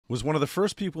Was one of the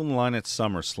first people in line at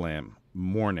SummerSlam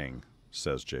morning,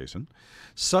 says Jason.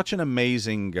 Such an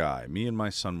amazing guy. Me and my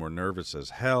son were nervous as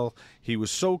hell. He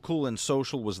was so cool and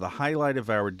social, was the highlight of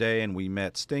our day, and we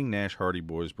met Sting, Nash, Hardy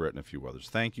Boys, Brett, and a few others.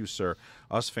 Thank you, sir.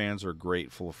 Us fans are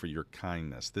grateful for your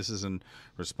kindness. This is in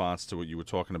response to what you were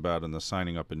talking about in the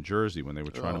signing up in Jersey when they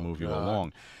were trying to move you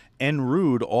along. En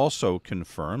Rude also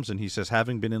confirms, and he says,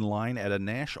 having been in line at a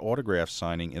Nash autograph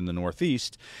signing in the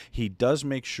Northeast, he does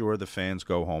make sure the fans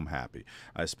go home happy.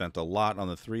 I spent a lot on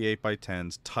the 3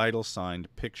 8x10s, title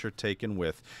signed, picture taken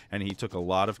with, and he took a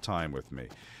lot of time with me.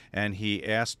 And he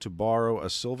asked to borrow a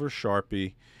silver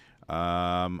Sharpie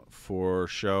for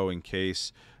show in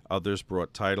case others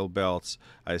brought title belts.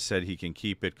 I said he can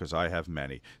keep it because I have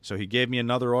many. So he gave me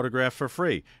another autograph for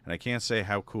free, and I can't say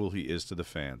how cool he is to the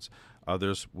fans.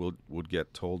 Others would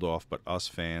get told off, but us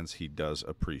fans he does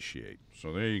appreciate.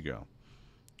 So there you go.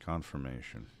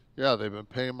 Confirmation. Yeah, they've been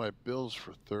paying my bills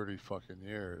for 30 fucking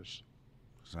years.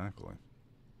 Exactly.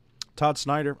 Todd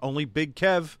Snyder, only Big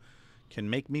Kev can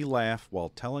make me laugh while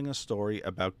telling a story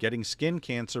about getting skin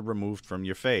cancer removed from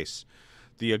your face.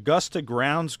 The Augusta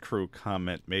Grounds Crew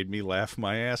comment made me laugh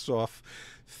my ass off.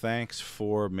 Thanks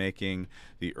for making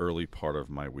the early part of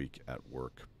my week at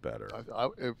work better.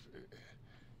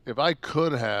 If I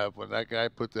could have, when that guy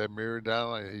put that mirror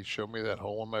down, he showed me that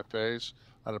hole in my face,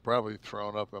 I'd have probably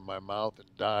thrown up in my mouth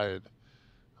and died.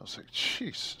 I was like,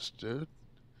 Jesus, dude.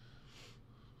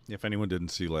 If anyone didn't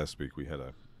see last week, we had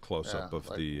a close-up of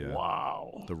the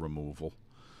removal.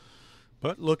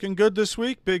 But looking good this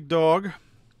week, big dog.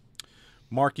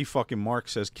 Marky fucking Mark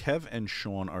says, Kev and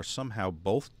Sean are somehow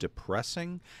both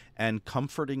depressing and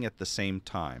comforting at the same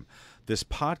time. This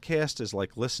podcast is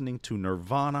like listening to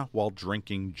Nirvana while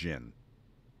drinking gin.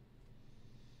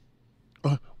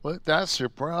 Well, that's your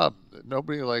problem.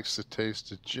 Nobody likes the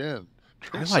taste of gin.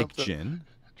 I like gin.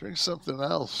 Drink something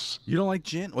else. You don't like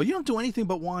gin? Well, you don't do anything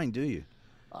but wine, do you?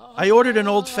 I ordered an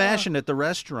old-fashioned at the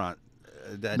restaurant.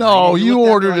 No, you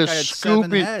ordered a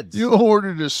Scooby. You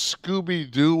ordered a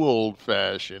Scooby-Doo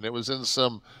old-fashioned. It was in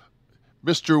some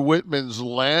Mr. Whitman's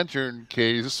lantern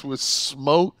case with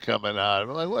smoke coming out. I'm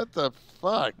like, what the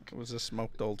fuck? It was a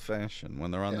smoked old-fashioned.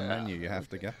 When they're on the menu, you have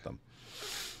to get them.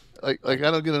 Like I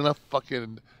don't get enough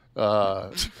fucking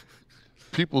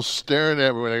people staring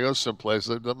at me when I go someplace.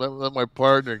 Let my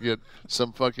partner get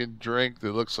some fucking drink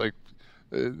that looks like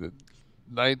 30s.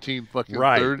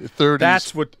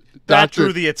 That's what that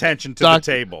drew the attention to the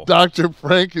table. Dr.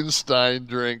 Frankenstein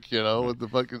drink, with the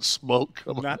fucking smoke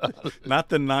coming out. Not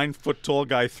the 9-foot-tall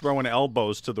guy throwing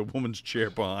elbows to the woman's chair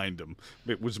behind him.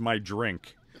 It was my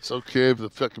drink. It's okay if the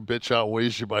fucking bitch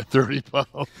outweighs you by 30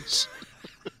 pounds.